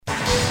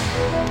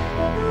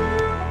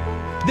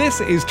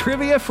This is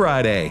Trivia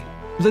Friday.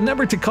 The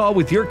number to call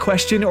with your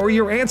question or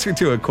your answer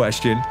to a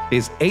question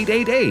is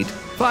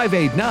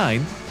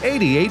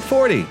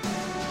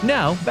 888-589-8840.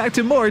 Now, back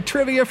to more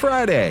Trivia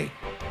Friday.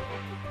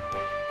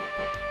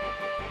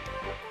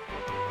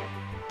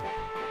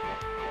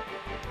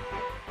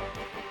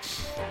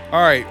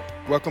 All right,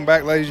 welcome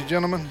back, ladies and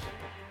gentlemen,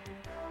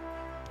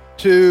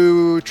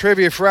 to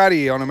Trivia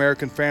Friday on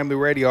American Family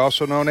Radio,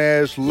 also known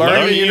as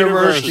Learning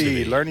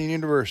University. Learning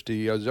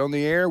University is on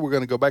the air. We're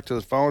going to go back to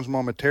the phones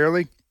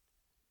momentarily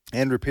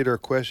and repeat our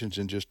questions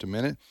in just a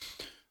minute.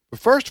 But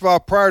first of all,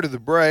 prior to the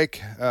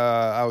break,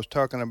 I was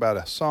talking about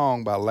a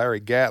song by Larry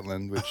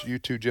Gatlin, which you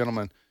two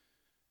gentlemen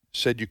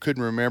said you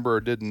couldn't remember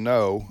or didn't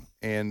know.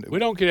 And we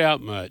don't get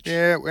out much.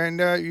 Yeah, and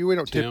we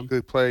don't Tim.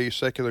 typically play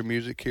secular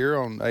music here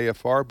on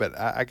AFR, but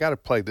I got to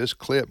play this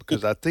clip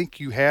because I think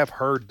you have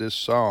heard this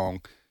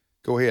song.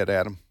 Go ahead,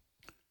 Adam.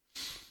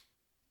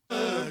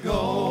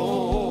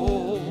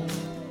 Go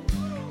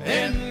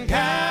in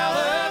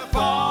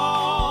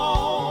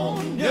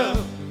California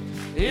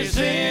is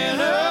in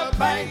a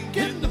bank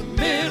in the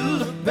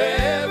middle of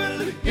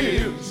Beverly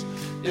Hills.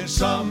 It's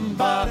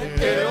somebody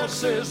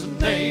else's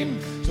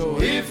name.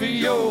 So if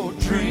you're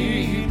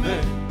dreaming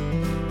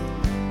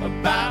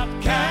about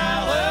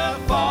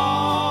California,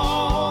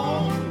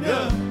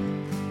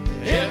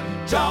 it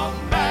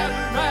don't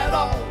matter at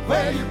all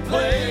where you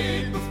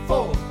played before.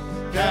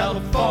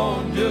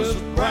 California's a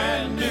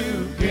brand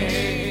new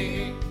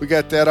game. We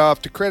got that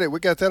off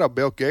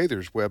Bill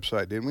Gaither's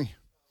website, didn't we?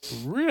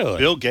 Really?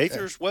 Bill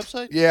Gaither's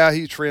website? Yeah,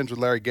 he's friends with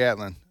Larry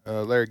Gatlin.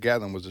 Larry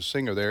Gatlin was a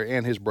singer there,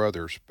 and his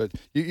brothers. But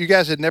you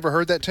guys had never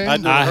heard that tune?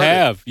 I'd I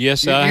have.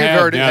 Yes, I have.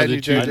 Heard it, now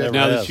hadn't you, JJ?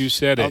 now that you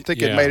said it. I don't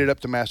think it made it up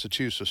to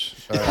Massachusetts.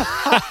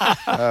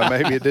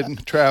 Maybe it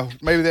didn't travel.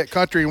 Maybe that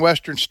country and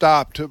western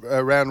stopped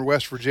around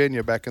West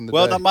Virginia back in the day.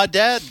 Well, now, my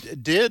dad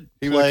did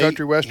He play was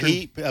country western?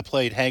 He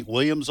played Hank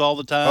Williams all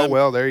the time. Oh,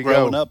 well, there you go.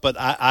 Growing up, but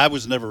I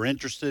was never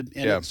interested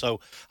in it,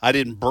 so I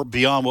didn't,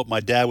 beyond what my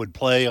dad would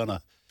play on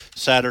a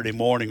Saturday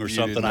morning or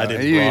something, I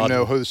didn't. You didn't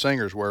know who the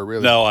singers were,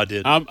 really. No, I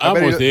didn't. I'm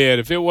with Ed.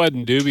 If it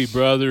wasn't Doobie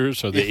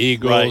Brothers or the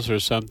Eagles or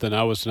something,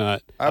 I was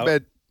not. I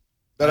bet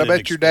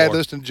your dad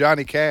listened to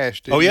Johnny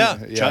Cash. Oh,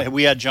 yeah.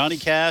 We had Johnny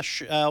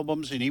Cash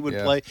albums, and he would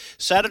play.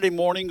 Saturday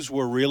mornings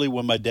were really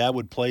when my dad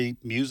would play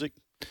music.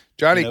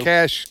 Johnny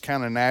Cash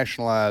kind of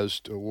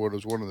nationalized what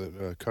was one of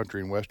the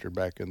country and western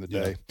back in the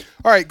day.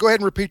 All right, go ahead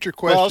and repeat your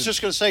question. Well, I was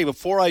just going to say,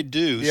 before I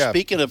do,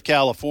 speaking of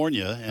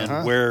California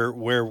and where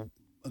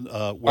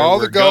all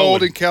the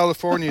gold in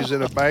California is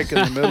in a bank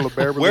in the middle of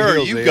Beverly Hills. Where are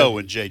you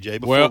going,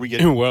 JJ? Before we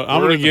get well, I'm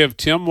going to give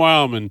Tim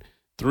Wildman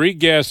 3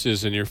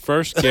 guesses, and your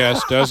first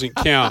guess doesn't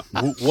count.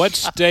 What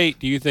state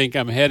do you think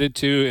I'm headed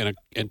to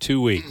in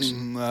 2 weeks?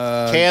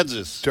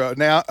 Kansas.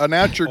 Now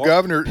announce your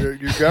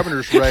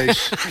governor's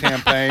race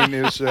campaign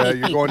is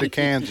you're going to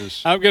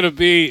Kansas. I'm going to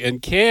be in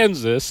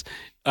Kansas.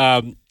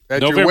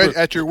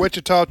 At your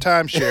Wichita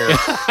timeshare,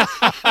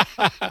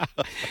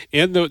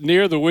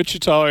 near the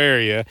Wichita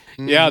area,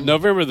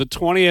 November the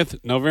 20th,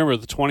 November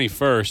the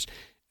 21st,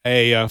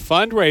 a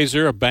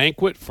fundraiser, a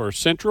banquet for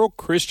Central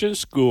Christian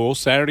School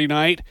Saturday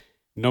night,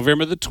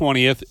 November the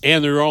 20th,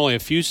 and there are only a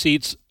few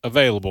seats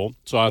available,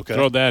 so I'll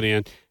throw that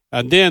in.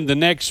 And then the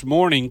next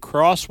morning,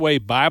 Crossway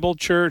Bible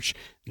Church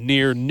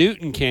near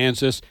Newton,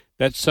 Kansas.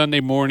 That's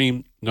Sunday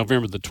morning,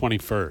 November the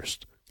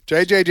 21st.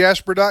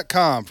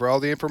 JJJasper.com for all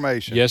the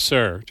information. Yes,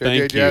 sir.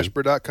 Thank you.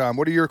 JJJasper.com.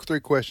 What are your 3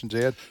 questions,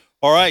 Ed?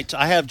 All right.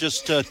 I have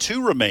just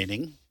 2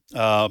 remaining.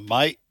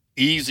 My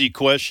easy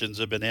questions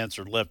have been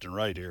answered left and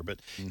right here, but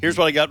here's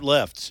what I got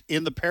left.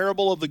 In the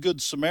parable of the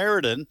Good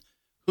Samaritan,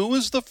 who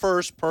was the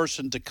first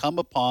person to come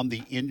upon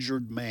the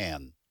injured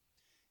man?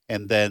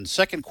 And then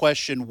second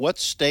question, what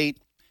state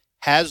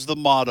has the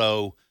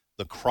motto,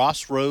 the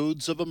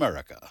Crossroads of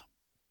America?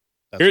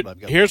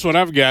 Here's what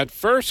I've got.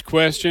 First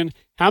question,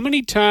 how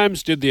many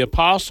times did the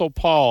Apostle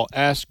Paul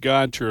ask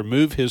God to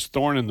remove his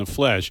thorn in the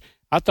flesh?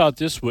 I thought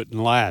this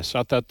wouldn't last.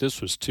 I thought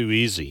this was too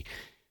easy.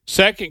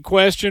 Second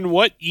question,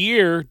 what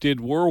year did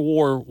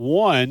World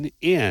War I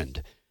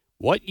end?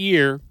 What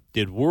year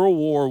did World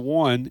War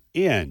I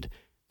end?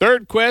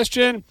 Third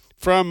question,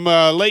 from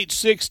late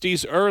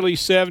 60s, early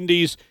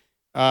 70s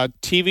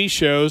TV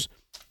shows,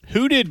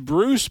 who did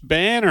Bruce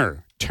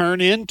Banner turn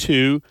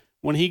into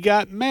when he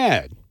got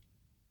mad?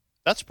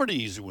 That's a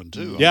pretty easy one,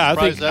 too. Yeah,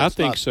 I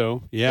think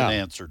so. Yeah.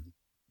 Answered.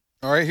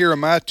 All right, here are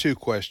my 2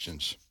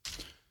 questions.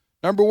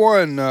 Number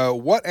 1,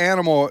 what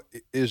animal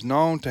is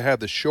known to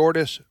have the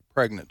shortest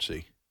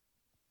pregnancy?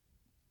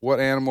 What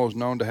animal is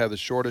known to have the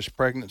shortest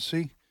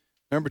pregnancy?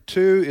 Number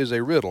 2 is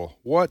a riddle.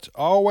 What's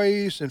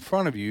always in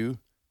front of you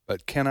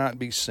but cannot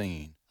be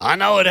seen? I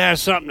know it has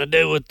something to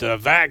do with the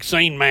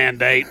vaccine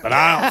mandate, but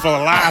for the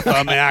life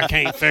of me, I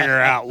can't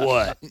figure out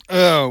what.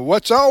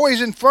 What's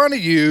always in front of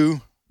you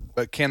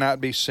but cannot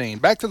be seen?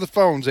 Back to the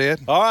phones, Ed.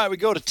 All right, we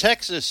go to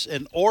Texas,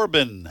 and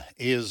Orban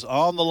is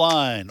on the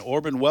line.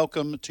 Orban,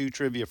 welcome to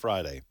Trivia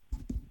Friday.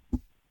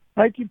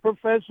 Thank you,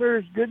 Professor.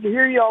 It's good to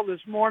hear you all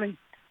this morning.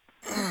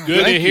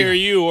 Good to hear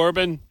you,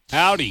 Orban.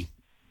 Howdy.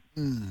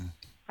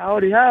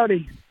 Howdy,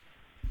 howdy.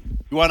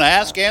 You want to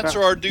ask,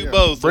 answer, or do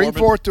both? Bring Orban?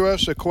 forth to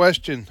us a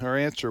question or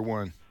answer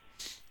one.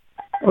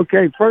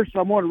 Okay, first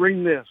I want to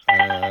ring this.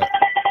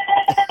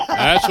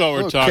 That's what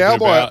we're talking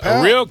cowboy, about.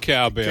 pal. A real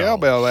cowbell.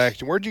 Cowbell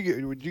action.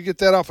 Did you get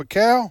that off a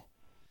cow?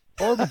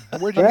 Orban,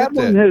 where'd you That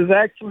get one that? has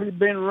actually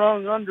been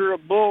rung under a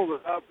bull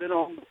that I've been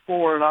on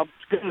before, and I was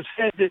going to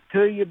send it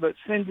to you, but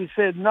Cindy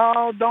said,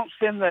 no, don't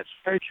send that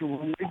special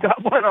one. We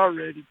got one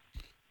already.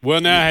 Well,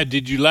 now,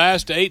 did you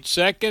last 8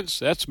 seconds?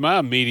 That's my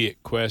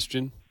immediate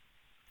question.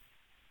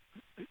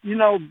 You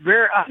know,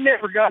 I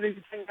never got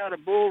anything out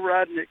of bull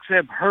riding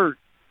except hurt.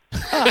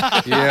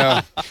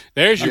 Yeah.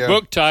 There's your Yeah.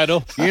 book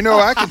title. You know,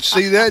 I can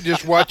see that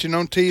just watching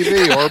on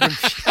TV, Orban.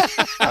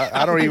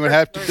 I don't even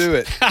have to do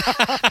it.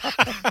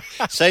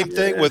 Same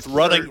thing with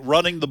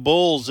running the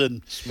bulls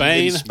in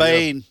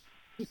Spain.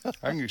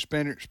 I can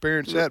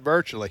experience that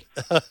virtually.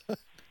 But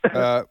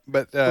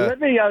Let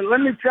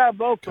me try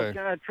both. okay.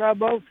 Can I try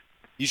both?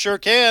 You sure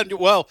can.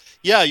 Well,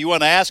 yeah, you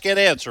want to ask and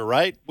answer,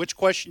 right? Which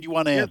question do you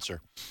want to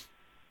answer?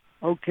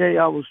 Okay,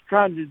 I was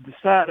trying to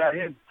decide. I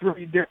had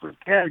 3 different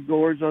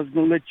categories. I was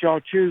going to let y'all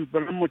choose,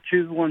 but I'm going to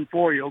choose one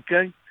for you,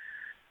 okay?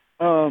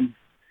 I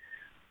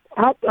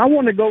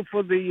want to go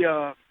for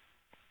the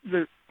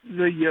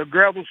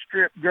gravel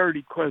strip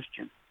Gertie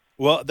question.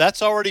 Well,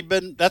 that's already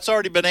been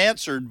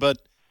answered, but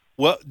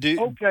what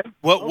Okay.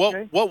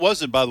 what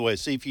was it, by the way?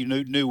 See if you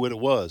knew what it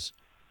was.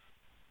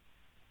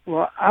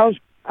 Well, I was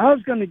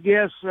going to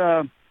guess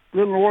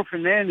Little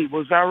Orphan Annie.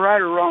 Was I right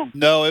or wrong?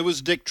 No, it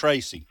was Dick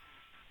Tracy.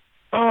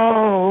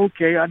 Oh,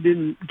 okay. I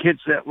didn't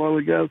catch that while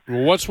ago.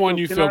 Well, what's one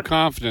you can feel I-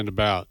 confident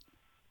about?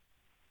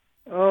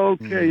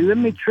 Okay, let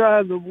me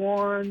try the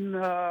one.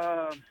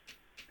 Let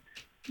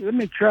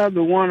me try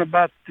the one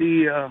about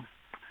the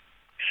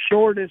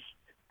shortest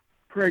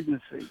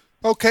pregnancy.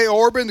 okay,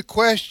 Orban, the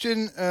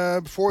question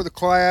before the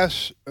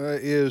class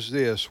is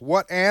this.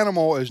 What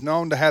animal is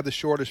known to have the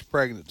shortest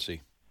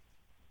pregnancy?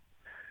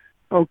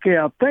 Okay,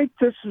 I think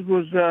this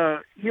was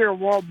here a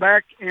while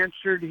back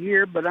answered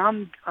here, but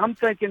I'm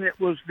thinking it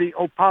was the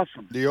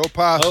opossum. The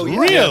opossum. Oh, yeah.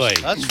 Really?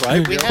 That's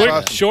right. We Yeah. had Quick.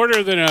 that.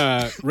 Shorter than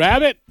a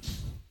rabbit?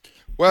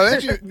 Well,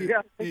 that's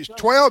Yeah, it's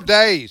 12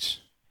 days.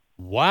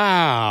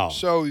 Wow.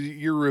 So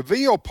your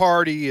reveal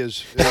party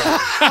is you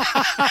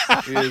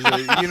know,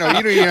 you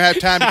don't even have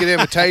time to get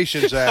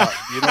invitations out.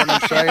 You know what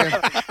I'm saying?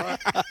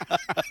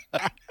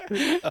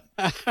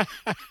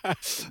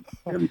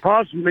 and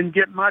possum been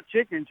getting my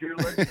chickens here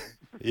lately.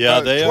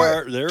 Yeah,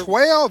 they're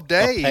 12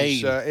 days.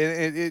 pain.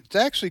 And it's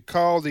actually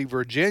called the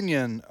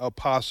Virginian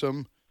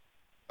opossum,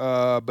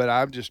 but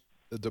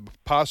the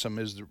possum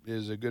is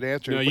a good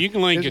answer. No, you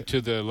can link it to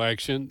the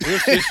election.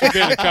 This has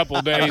been a couple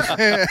of days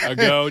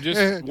ago.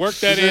 Just work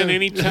that in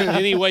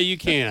any way you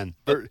can.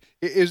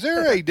 Is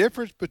there a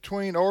difference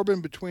between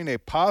a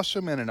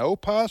possum and an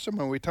opossum?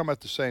 Or are we talking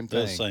about the same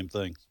thing? the same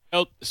thing.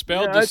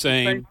 Spelled Yeah, the it's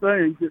same.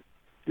 thing.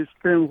 Just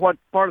depends what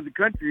part of the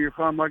country you're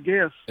from, I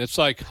guess. It's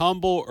like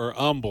humble or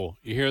humble.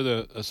 You hear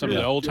some of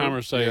the old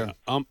timers say, Yeah.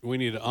 we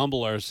need to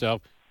humble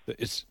ourselves.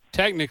 It's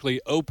technically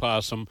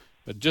opossum,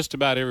 but just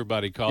about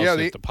everybody calls Yeah,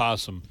 it the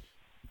possum.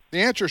 The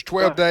answer is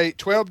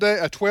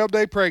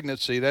 12-day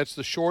pregnancy. That's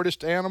the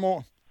shortest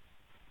animal.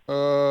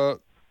 So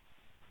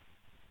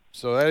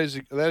that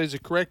is a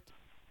correct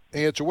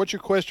answer. What's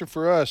your question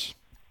for us?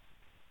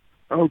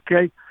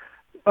 Okay.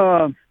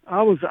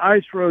 I was an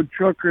ice road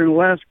trucker in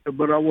Alaska,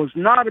 but I was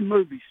not a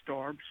movie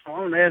star. So I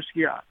want to ask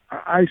you an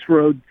ice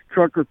road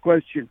trucker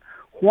question.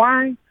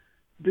 Why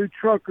do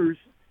truckers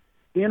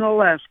in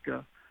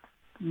Alaska,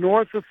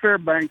 north of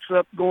Fairbanks,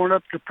 going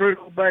up to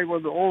Prudhoe Bay where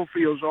the oil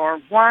fields are,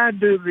 why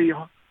do the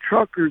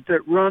truckers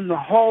that run the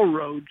haul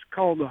roads,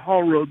 called the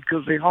haul road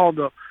because they haul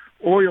the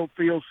oil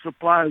field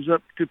supplies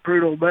up to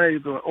Prudhoe Bay,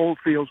 the oil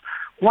fields,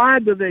 why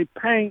do they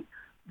paint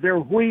their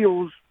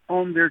wheels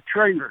on their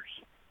trailers?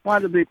 Why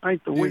do they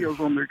paint the wheels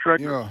on their trailers?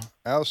 You know,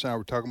 Alice and I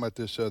were talking about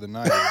this the other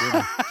night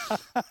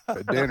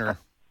at dinner,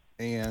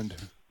 and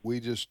we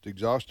just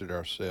exhausted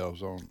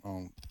ourselves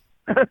on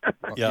Yeah.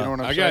 You know what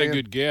I'm I saying? got a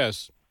good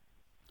guess.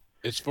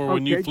 It's for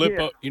when you Okay, flip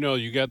yeah. up,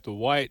 you got the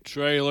white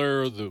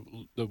trailer, the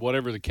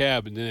whatever the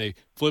cab, and then they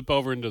flip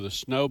over into the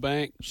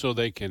snowbank so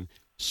they can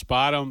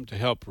spot them to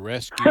help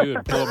rescue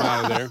and pull them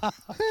out of there.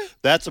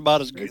 That's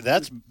about as good.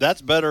 That's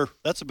better.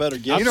 That's a better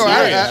guess. You know,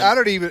 serious. I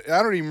don't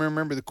even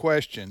remember the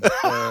question.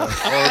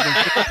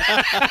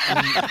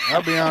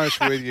 I'll be honest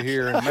with you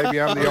here, and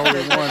maybe I'm the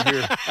only one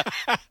here.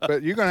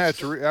 But you're gonna have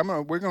to.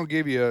 We're gonna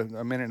give you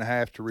a minute and a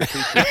half to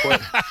repeat your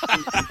question.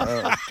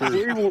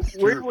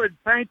 We would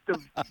paint the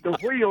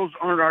wheels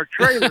on our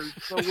trailers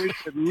so we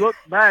could look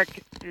back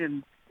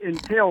and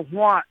tell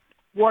what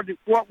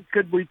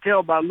could we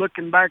tell by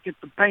looking back at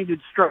the painted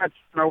stripes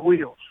on our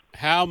wheels.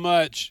 How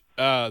much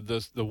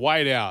the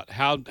whiteout?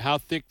 How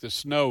thick the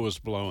snow was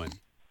blowing?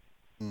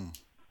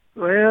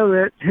 Well,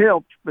 that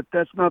helps, but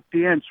that's not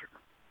the answer.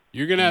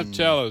 You're gonna have to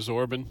tell us,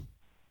 Orban.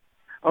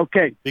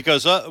 Okay.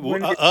 Because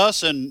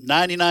us and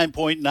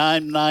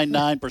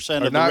 99.999%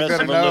 of the not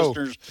rest of gonna our know.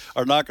 listeners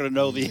are not going to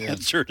know the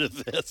answer to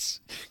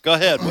this. Go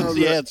ahead. What's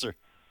the answer?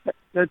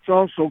 that's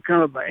also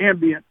kind of an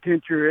ambient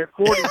temperature. At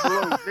 40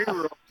 below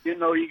zero, you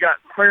know, you got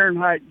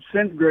Fahrenheit and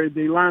centigrade.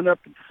 They line up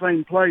at the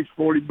same place,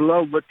 40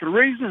 below. But the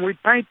reason we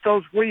paint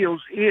those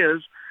wheels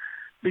is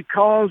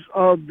because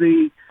of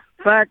the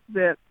fact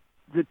that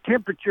the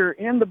temperature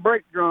in the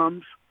brake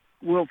drums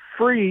will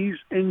freeze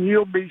and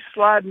you'll be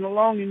sliding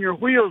along and your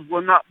wheels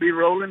will not be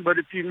rolling. But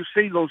if you can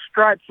see those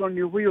stripes on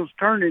your wheels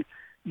turning,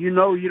 you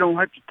know you don't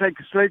have to take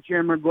a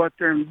sledgehammer and go out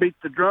there and beat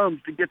the drums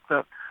to get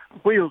the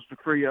wheels to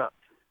free up.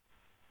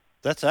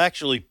 That's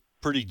actually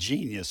pretty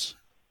genius.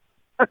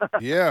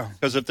 Yeah.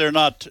 Because if they're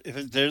not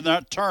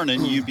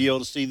turning, you'd be able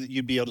to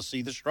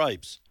see the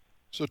stripes.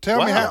 So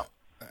tell me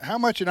how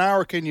much an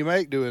hour can you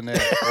make doing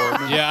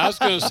that? Yeah, I was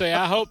going to say,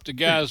 I hope the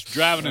guys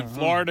driving in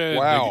Florida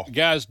Wow. and the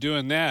guys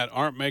doing that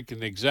aren't making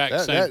the exact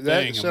same That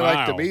thing. sounds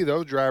like to me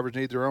those drivers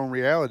need their own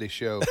reality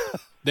show.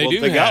 They Well, do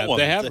they got have. one.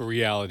 They have a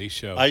reality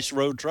show. Ice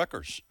Road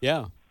Truckers.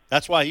 Yeah,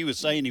 That's why he was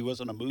saying he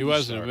wasn't a movie he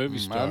wasn't star. a movie I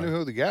star. knew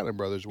who the Gatlin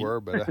brothers were,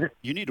 but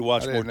You need to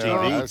watch I more didn't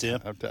know. TV,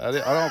 Tim. I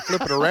don't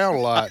flip it around a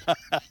lot.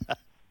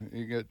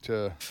 You get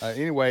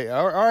anyway.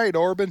 All right,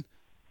 Orban.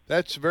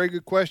 That's a very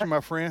good question,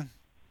 my friend.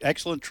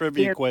 Excellent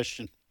trivia Yeah.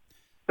 question.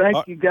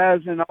 Thank you,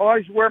 guys. And I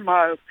always wear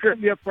my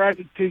Trivia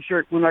Friday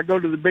T-shirt when I go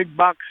to the big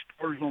box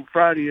stores on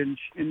Friday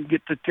and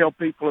get to tell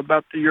people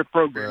about your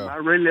program. Well, I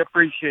really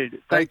appreciate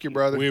it. Thank you,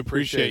 brother. We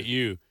appreciate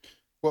you.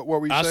 What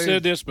were you I saying?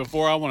 said this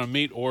before. I want to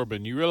meet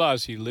Orban. You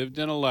realize he lived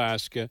in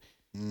Alaska,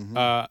 Mm-hmm.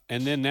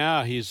 and then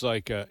now he's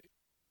like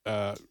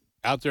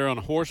out there on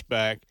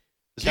horseback,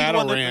 Is he the cattle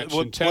one that ranch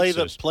would in play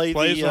Texas. the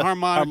Plays the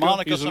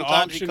harmonica. He's an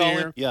sometimes you call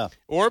auctioneer. him? Yeah.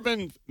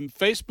 Orban,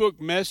 Facebook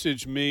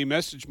messaged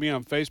me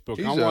on Facebook.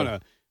 He's I want to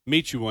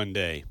meet you one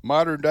day.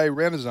 Modern day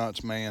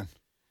Renaissance man,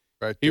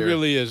 right He there.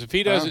 really is. If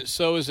he doesn't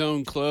sew his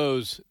own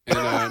clothes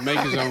and make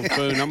his own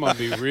food, I'm going to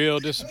be real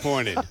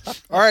disappointed.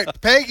 All right,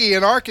 Peggy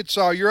in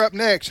Arkansas, you're up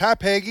next. Hi,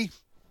 Peggy.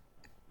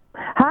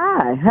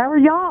 Hi, how are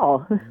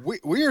y'all?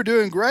 We are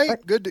doing great.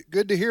 Good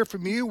to hear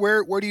from you.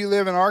 Where do you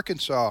live in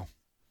Arkansas?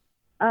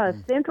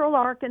 Central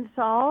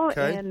Arkansas,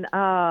 Okay. and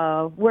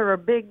we're a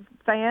big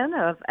fan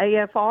of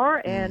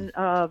AFR and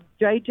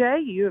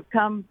JJ. You have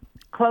come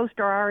close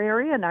to our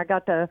area, and I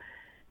got to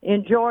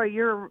enjoy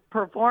your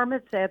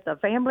performance at the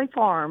family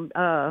farm.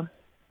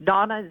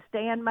 Donna and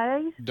Stan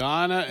May.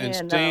 Donna and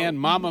And, Stan,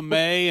 Mama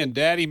May and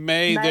Daddy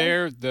May, May.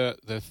 there.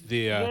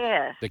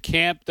 Yes. The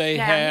camp they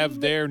Now, have he-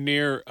 there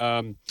near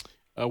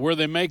where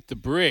they make the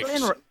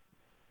bricks.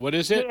 What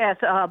is it? Yes,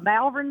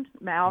 Malvern,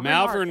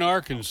 Malvern,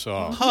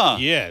 Arkansas. Huh.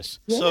 Yes.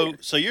 So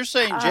you're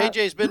saying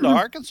JJ's been to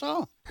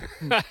Arkansas?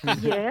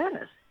 Yes.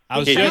 I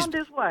was He just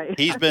Down this way.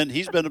 He's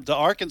been up to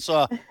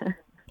Arkansas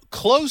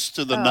close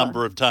to the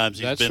number of times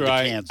he's That's been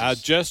right. to Kansas. I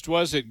just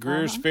was at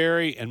Greer's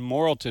Ferry and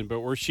Morrilton,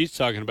 but where she's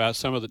talking about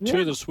two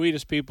of the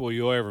sweetest people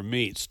you'll ever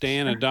meet,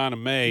 Stan and Donna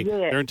May, Yeah.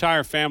 their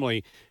entire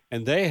family,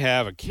 and they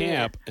have a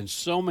camp, and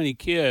so many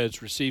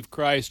kids receive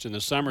Christ in the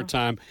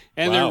summertime,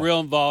 and Wow. they're real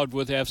involved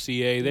with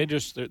FCA.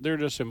 They're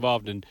just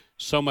involved in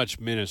so much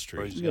ministry.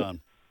 Praise God.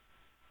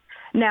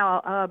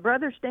 Now,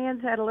 Brother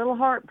Stan's had a little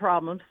heart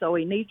problem, so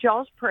he needs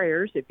y'all's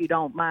prayers, if you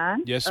don't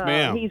mind. Yes,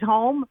 ma'am. He's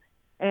home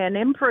and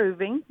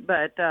improving,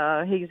 but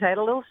he's had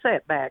a little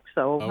setback.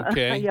 So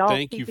Okay, y'all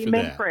thank keep you for him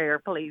in that. prayer,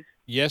 please.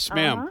 Yes,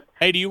 ma'am. Uh-huh.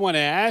 Hey, do you want to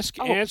ask,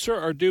 Oh. answer,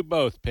 or do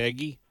both,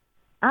 Peggy?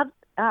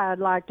 I'd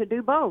like to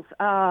do both.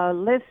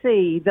 Let's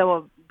see.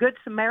 The Good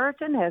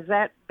Samaritan, has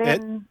that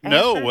been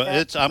No,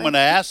 answered? I'm going to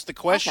ask the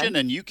question,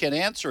 and you can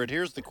answer it.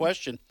 Here's the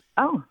question.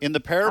 Oh, In the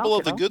parable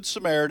of the Okay. Good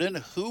Samaritan,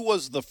 who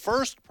was the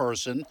first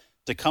person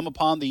to come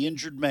upon the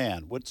injured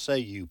man? What say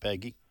you,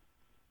 Peggy?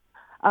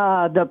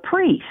 the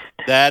priest.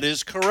 That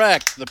is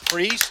correct. The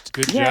priest.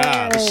 Good Yay.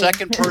 job. The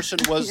second person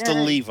was the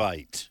Yay.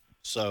 Levite.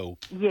 So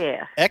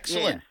Yeah.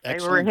 excellent. yes. They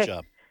Excellent were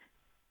job.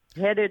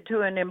 headed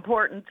to an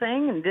important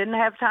thing and didn't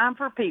have time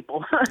for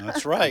people.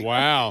 That's right.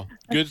 Wow.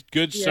 Good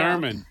Yeah.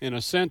 sermon in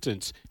a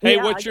sentence. Hey,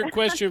 Yeah, what's I your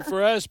question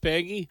for us,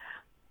 Peggy?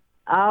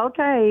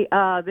 Okay,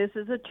 this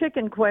is a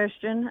chicken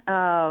question.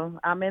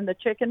 I'm in the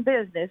chicken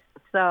business,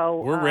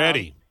 so We're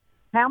ready.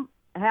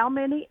 How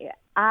many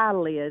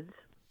eyelids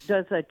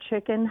does a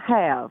chicken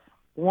have?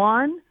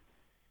 1,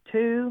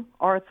 2,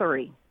 or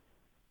 3?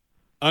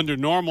 Under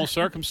normal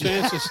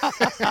circumstances?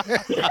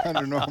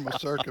 Under normal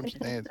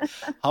circumstances.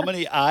 How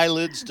many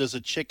eyelids does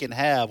a chicken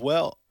have?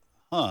 Well,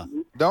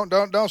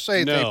 Don't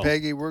say anything, No.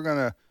 Peggy. We're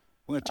gonna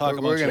we're going to talk we're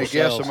amongst gonna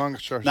ourselves. guess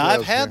amongst ourselves. Now,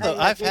 I've had here.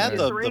 the I've had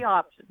the, 3 the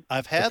options.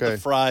 I've had Okay. the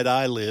fried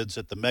eyelids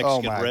at the Oh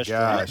Mexican my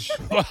restaurant. gosh!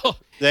 Well,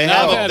 They now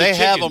have I've had a they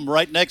have chicken. them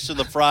right next to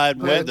the fried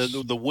That's-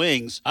 the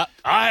wings.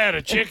 I had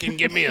a chicken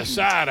give me a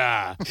side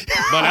eye,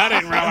 but I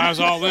didn't realize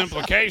all the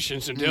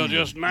implications until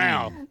just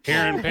now,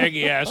 hearing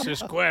Peggy ask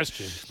this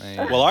question.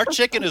 Well, our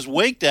chicken has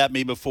winked at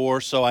me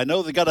before, so I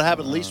know they got to have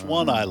at least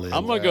one eyelid.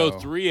 I'm going to go Wow.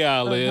 3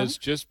 eyelids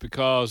just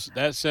because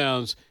that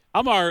sounds.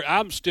 I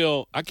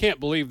can't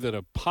believe that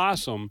a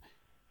possum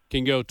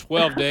can go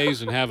 12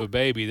 days and have a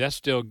baby.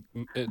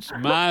 It's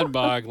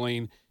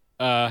mind-boggling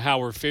how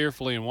we're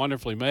fearfully and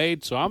wonderfully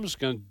made. So I'm just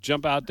going to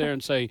jump out there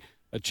and say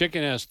a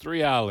chicken has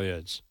 3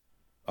 eyelids.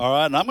 All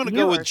right, and I'm going to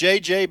go with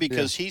Yours. JJ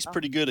because he's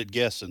pretty good at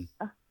guessing.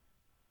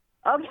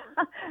 Oh,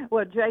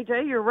 well,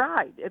 JJ, you're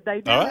right.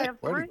 They do All right. have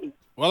three.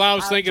 Well, I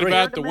was thinking I've about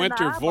heard the them in the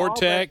winter eyeball,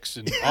 vortex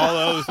and all the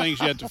other things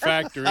you have to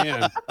factor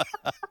in.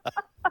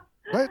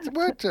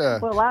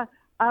 What? Well,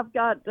 I've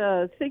got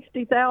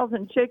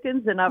 60,000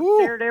 chickens, and I've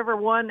stared every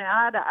one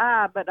eye to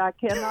eye, but I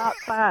cannot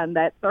find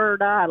that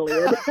third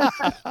eyelid.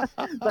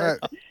 But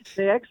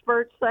the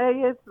experts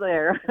say it's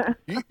there.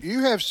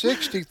 You have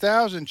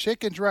 60,000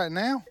 chickens right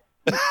now?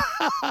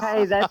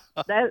 Hey,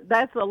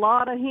 that's a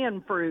lot of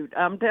hen fruit,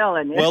 I'm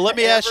telling you. Well, let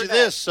me ask you Every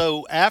day. this.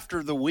 So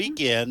after the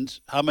weekend,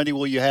 how many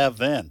will you have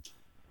then?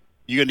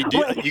 You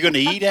going to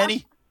eat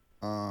any?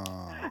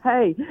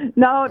 Hey,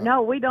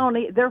 no, we don't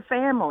eat. They're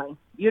family.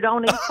 You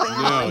don't eat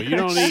family. No, you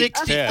don't eat pets.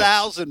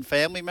 60,000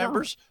 family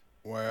members?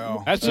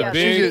 Well, That's Yeah, a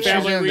big she's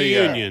family in the,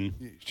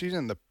 reunion. she's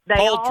in the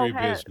Poultry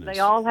business. They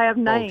all have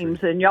names,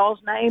 and y'all's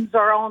names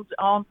are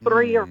on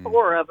 3 or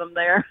 4 of them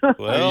there.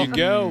 There you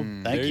go.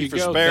 Thank There you for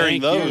go.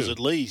 sparing Thank those you. at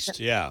least.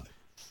 Yeah.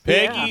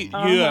 Peggy,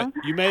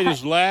 you made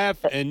us laugh,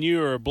 and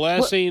you are a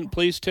blessing.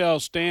 Please tell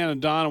Stan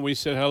and Donna we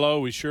said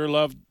hello. We sure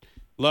love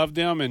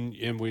them,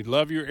 and we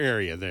love your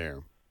area there.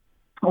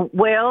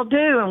 Will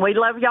do, and we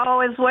love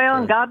y'all as well,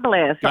 and God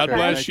bless. God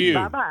bless you.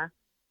 Bye-bye.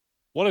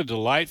 What a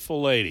delightful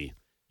lady.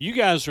 You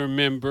guys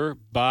remember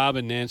Bob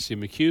and Nancy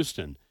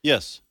McHouston.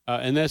 Yes.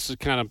 And this is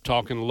kind of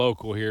talking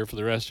local here for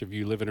the rest of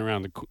you living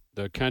around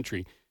the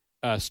country.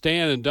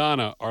 Stan and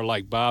Donna are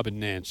like Bob and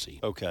Nancy.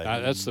 Okay.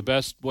 That's the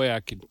best way I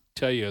could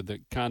tell you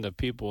the kind of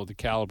people, the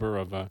caliber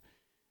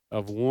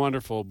of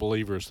wonderful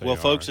believers they Well, are.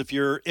 folks, if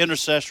you're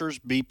intercessors,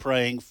 be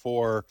praying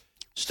for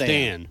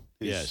Stan.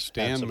 who's Yes, had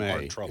Stan some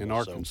heart May trouble, in so-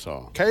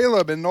 Arkansas.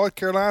 Caleb in North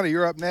Carolina.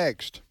 You're up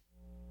next.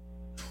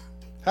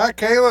 Hi,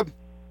 Caleb.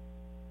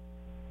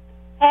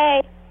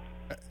 Hey,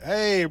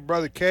 Hey,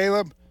 brother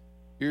Caleb.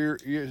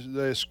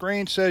 The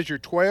screen says you're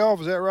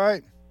 12. Is that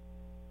right?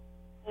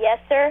 yes,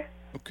 sir.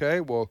 Okay.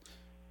 Well,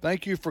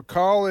 thank you for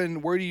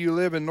calling. Where do you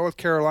live in North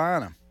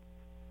Carolina?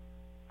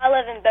 I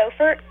live in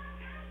Beaufort.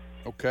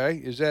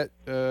 Okay. Is that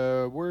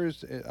where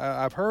is?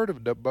 I've heard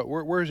of it, but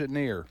where is it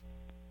near?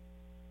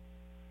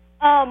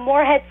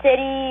 Morehead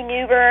City,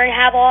 New Bern,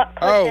 Havelock,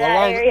 close to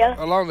that area.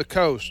 along the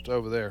coast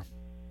over there.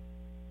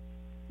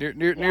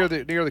 Near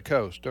the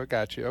coast. I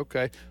got you.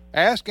 Okay.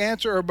 Ask,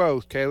 answer, or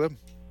both, Caleb.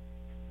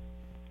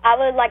 I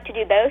would like to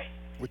do both.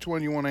 Which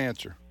one you want to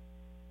answer?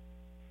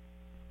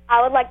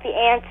 I would like to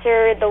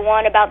answer the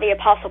one about the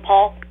Apostle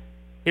Paul.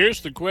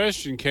 Here's the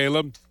question,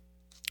 Caleb.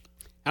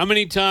 How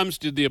many times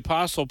did the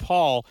Apostle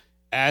Paul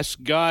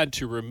ask God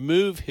to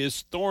remove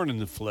his thorn in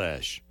the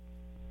flesh?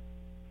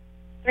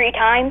 3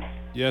 times.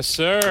 Yes,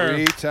 sir.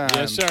 3 times.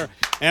 Yes, sir.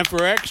 And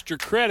for extra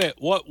credit,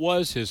 what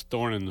was his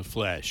thorn in the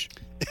flesh?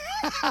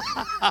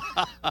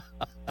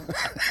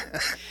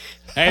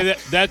 Hey,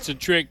 that's a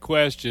trick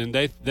question.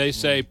 They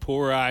say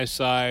poor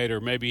eyesight,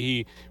 or maybe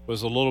he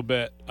was a little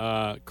bit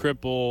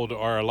crippled,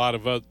 or a lot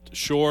of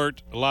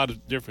short, a lot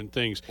of different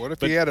things. What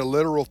if he had a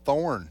literal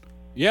thorn?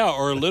 Yeah,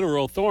 or a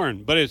literal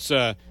thorn. But it's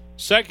 2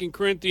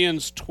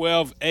 Corinthians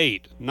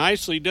 12:8.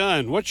 Nicely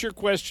done. What's your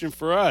question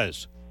for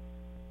us?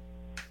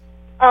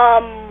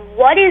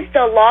 What is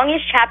the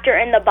longest chapter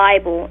in the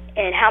Bible,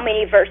 and how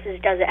many verses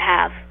does it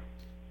have?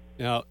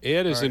 Now,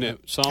 Ed, isn't it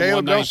Psalm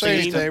Caleb, 119? don't say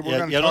anything. We're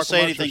gonna don't talk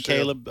say amongst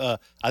anything, ourselves. Caleb.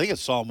 I think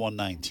it's Psalm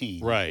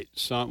 119. Right.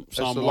 Psalm That's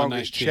the 119.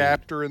 longest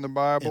chapter in the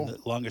Bible. In the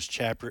longest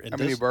chapter. And How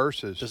many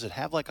verses? Does it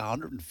have like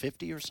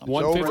 150 or something?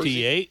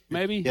 158,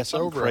 maybe? Yeah, It's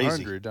something over crazy.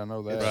 100. I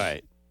know that.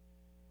 Right.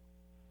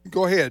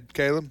 Go ahead,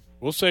 Caleb.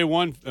 We'll say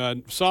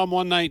Psalm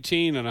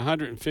 119 and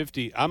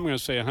 150. I'm going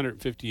to say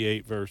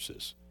 158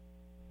 verses.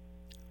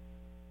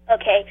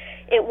 Okay,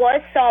 it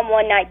was Psalm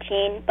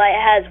 119, but it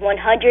has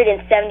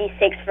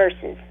 176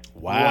 verses.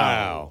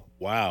 Wow.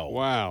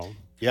 Wow.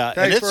 Yeah.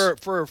 Hey, and it's,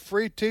 for a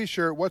free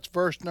T-shirt, what's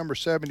verse number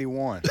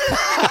 71?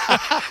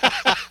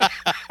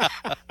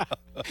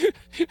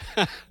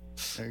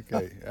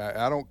 Okay,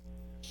 I don't.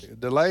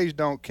 Delays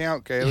don't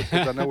count, Caleb,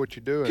 because I know what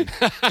you're doing.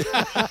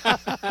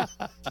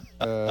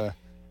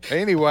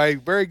 Anyway,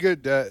 very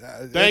good.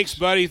 Thanks,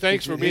 buddy.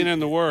 Thanks for being in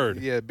the Word.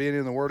 Yeah, being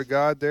in the Word of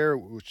God. There,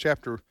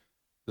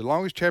 the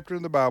longest chapter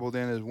in the Bible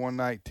then is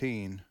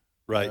 119.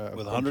 right,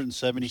 with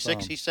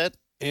 176, he said?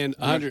 And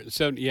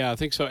 170, yeah, I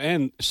think so.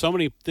 And so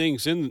many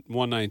things in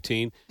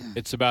 119.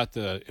 It's about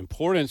the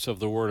importance of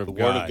the Word of God.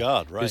 The Word of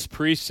God, right. His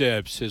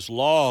precepts, His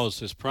laws,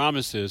 His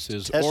promises,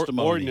 His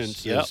Testimonies,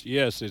 ordinances. yep.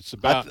 Yes, it's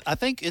about. I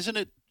think, isn't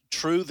it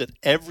true that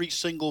every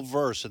single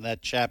verse in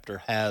that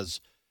chapter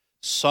has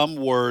some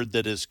word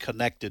that is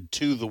connected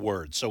to the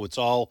word? So it's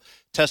all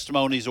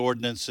testimonies,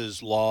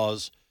 ordinances,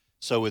 laws.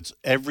 So it's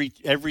every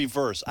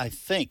verse. I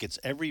think it's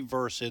every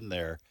verse in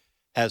there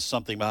has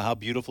something about how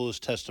beautiful his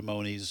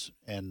testimonies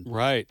and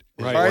Right.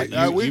 All right,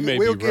 You may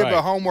we'll be give right.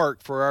 a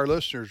homework for our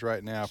listeners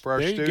right now, for our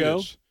There you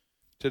students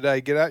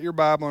today. Get out your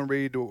Bible and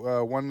read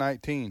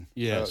 119.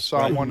 Yes,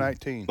 Psalm right.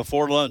 119.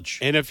 before lunch.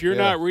 And if you're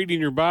Yeah. not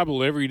reading your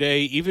Bible every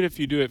day, even if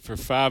you do it for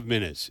 5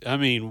 minutes, I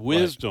mean,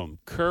 wisdom,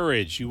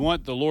 courage, you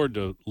want the Lord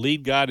to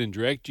lead God and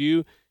direct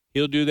you,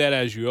 He'll do that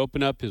as you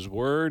open up his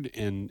word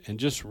and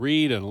just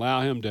read and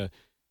allow him to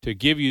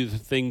give you the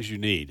things you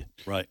need.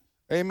 Right.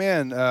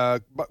 Amen.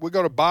 We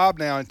go to Bob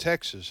now in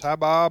Texas. Hi,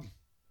 Bob.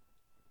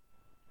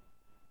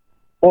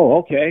 Oh,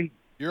 okay.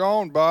 You're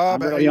on,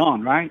 Bob. I'm really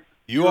on, right?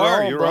 You're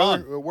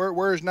on.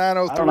 Where's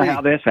 903? I don't know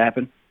how this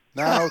happened.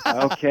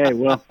 903. Okay,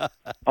 well,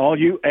 all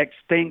you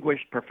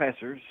extinguished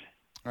professors.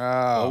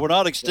 Well, we're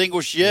not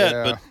extinguished yet,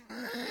 but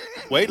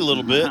wait a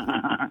little bit.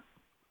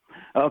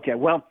 Okay,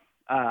 well,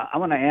 I'm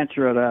going to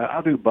answer it.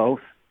 I'll do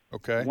both.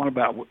 Okay. One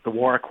about the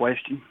war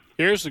question.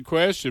 Here's the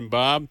question,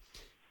 Bob.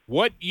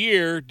 What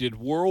year did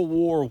World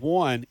War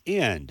I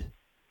end?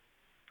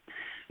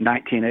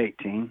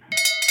 1918.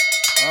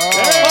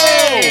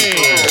 Oh,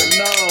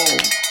 no.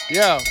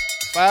 Yeah.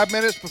 5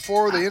 minutes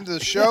before the end of the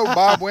show,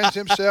 Bob wins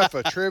himself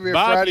a Trivia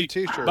Friday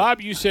T-shirt.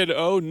 Bob, you said,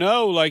 "Oh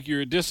no," like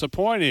you're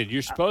disappointed.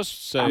 You're supposed to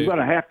say, I'm going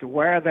to have to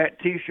wear that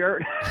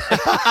T-shirt.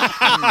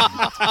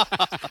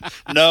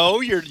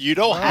 No, you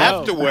don't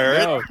have to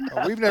wear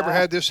it. We've never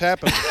had this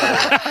happen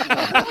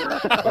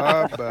before.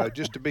 Bob,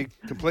 just to be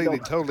completely,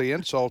 totally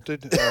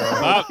insulted,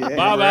 Bob, we're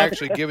I've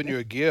actually giving you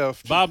a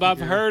gift. Bob, I've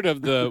heard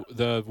of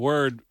the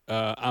word.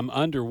 I'm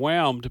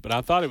underwhelmed, but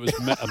I thought it was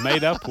a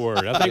made-up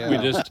word. I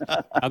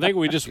think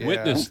we just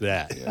witnessed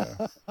that.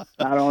 Yeah.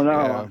 I don't know.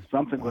 Yeah.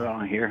 Something went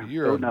on here.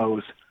 Who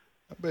knows?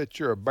 I bet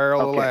you're a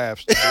barrel of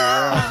laughs.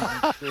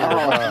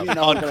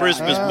 On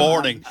Christmas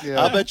morning.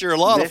 Yeah. I bet you're a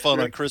lot of fun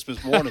on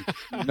Christmas morning.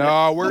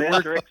 No,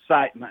 we're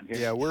excitement here.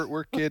 Yeah,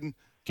 we're kidding.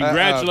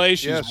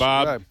 Congratulations, yes,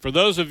 Bob. right. For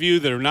those of you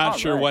that are not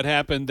sure what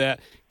happened, that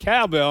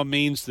cowbell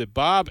means that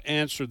Bob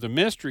answered the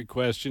mystery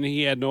question.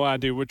 He had no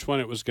idea which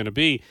one it was going to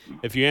be.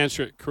 If you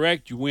answer it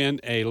correct, you win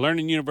a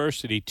Learning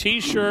University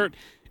T-shirt.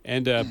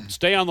 And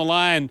stay on the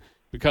line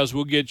because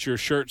we'll get your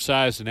shirt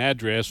size and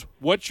address.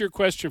 What's your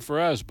question for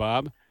us,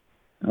 Bob?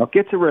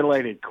 Okay, it's a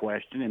related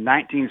question. In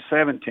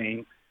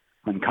 1917,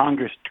 when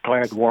Congress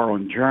declared war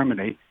on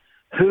Germany,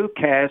 who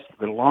cast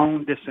the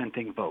lone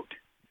dissenting vote?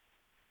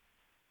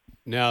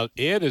 Now,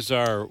 Ed is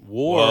our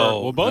war.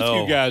 Whoa, well, both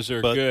no, you guys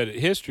are but good at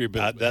history,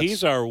 but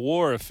he's our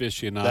war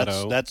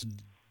aficionado. That's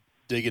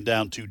digging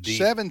down too deep.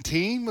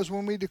 17 was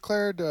when we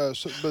declared.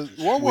 But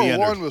World War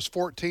I was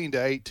 14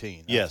 to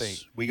 18. Yes, I think.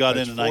 we got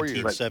That's in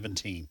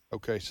 1917. 1917.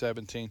 Okay,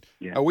 17.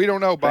 Yeah. We don't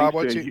know, Bob.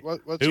 What's Who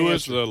the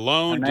was answer? the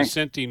lone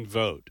dissenting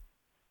vote?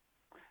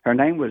 Her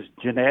name was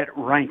Jeanette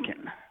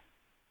Rankin.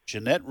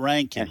 Jeanette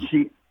Rankin.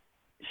 And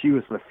she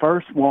was the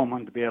first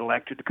woman to be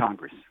elected to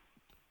Congress.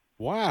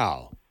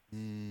 Wow.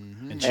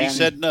 Mm-hmm. And she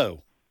said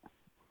no.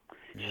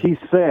 She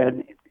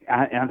said,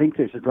 I think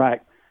this is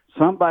right,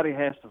 somebody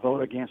has to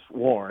vote against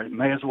war. It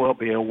may as well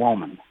be a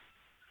woman.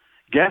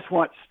 Guess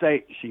what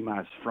state she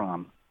was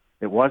from?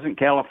 It wasn't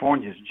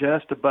California. It's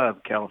just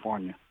above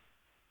California.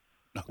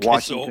 Okay,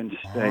 Washington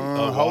State.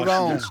 Hold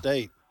Washington on.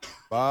 State.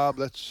 Bob,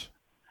 that's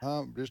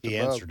just He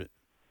above. answered it.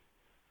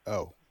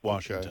 Oh,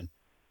 Washington. Okay.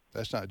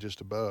 That's not just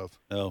above.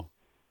 No,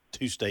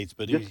 2 states,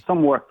 but Just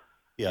somewhere.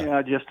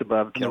 Yeah. Just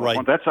above On the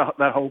California. right.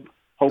 That whole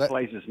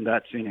place is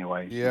nuts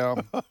anyway. Yeah,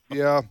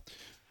 yeah.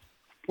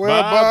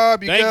 Well,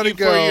 Bob, you thank gotta you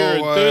go. for your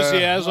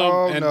enthusiasm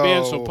and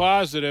being so no.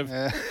 positive.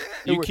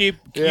 You keep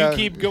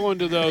going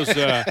to those.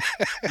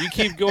 You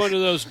keep going to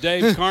those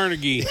Dave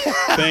Carnegie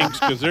things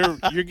because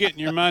you're getting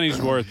your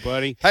money's worth,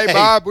 buddy. Hey,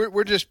 Bob,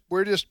 we're just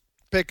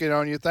picking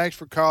on you. Thanks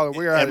for calling.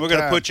 We're we're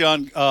going to put you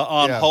on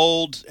Yeah.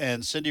 hold,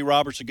 and Cindy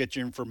Roberts will get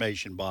your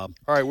information, Bob.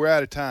 All right, we're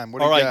out of time. What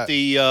do All you right,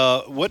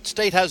 got? what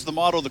state has the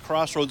motto, the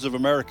Crossroads of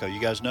America?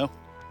 You guys know?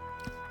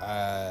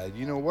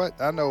 You know what?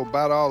 I know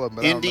about all of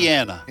them. But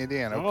Indiana.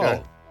 Indiana,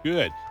 okay. Oh,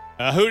 good.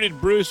 Who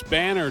did Bruce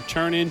Banner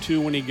turn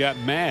into when he got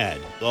mad?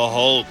 The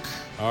Hulk.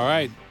 All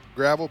right.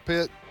 Gravel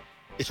pit,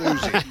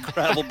 Susie.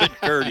 Gravel pit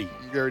Gertie.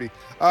 Gertie.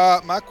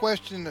 My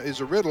question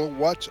is a riddle.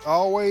 What's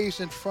always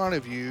in front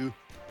of you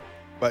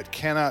but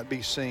cannot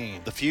be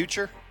seen? The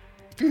future?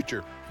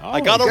 Future. Oh,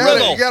 I got a You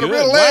riddle. got a Good.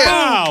 riddle there.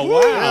 Wow, Woo.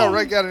 wow. Yeah,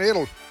 Ray got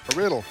a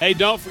riddle. Hey,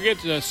 don't forget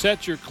to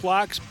set your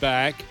clocks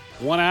back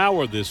 1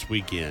 hour this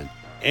weekend.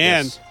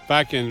 And Yes. if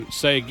I can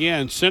say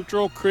again,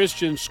 Central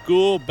Christian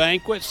School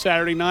Banquet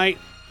Saturday night,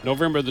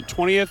 November the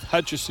 20th,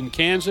 Hutchinson,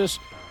 Kansas.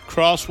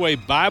 Crossway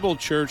Bible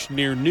Church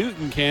near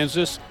Newton,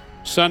 Kansas,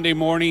 Sunday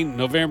morning,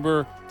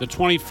 November the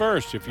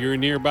 21st. If you're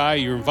nearby,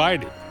 you're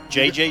invited.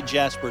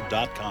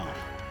 JJJasper.com.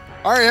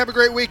 All right, have a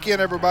great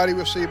weekend, everybody.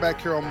 We'll see you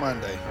back here on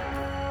Monday.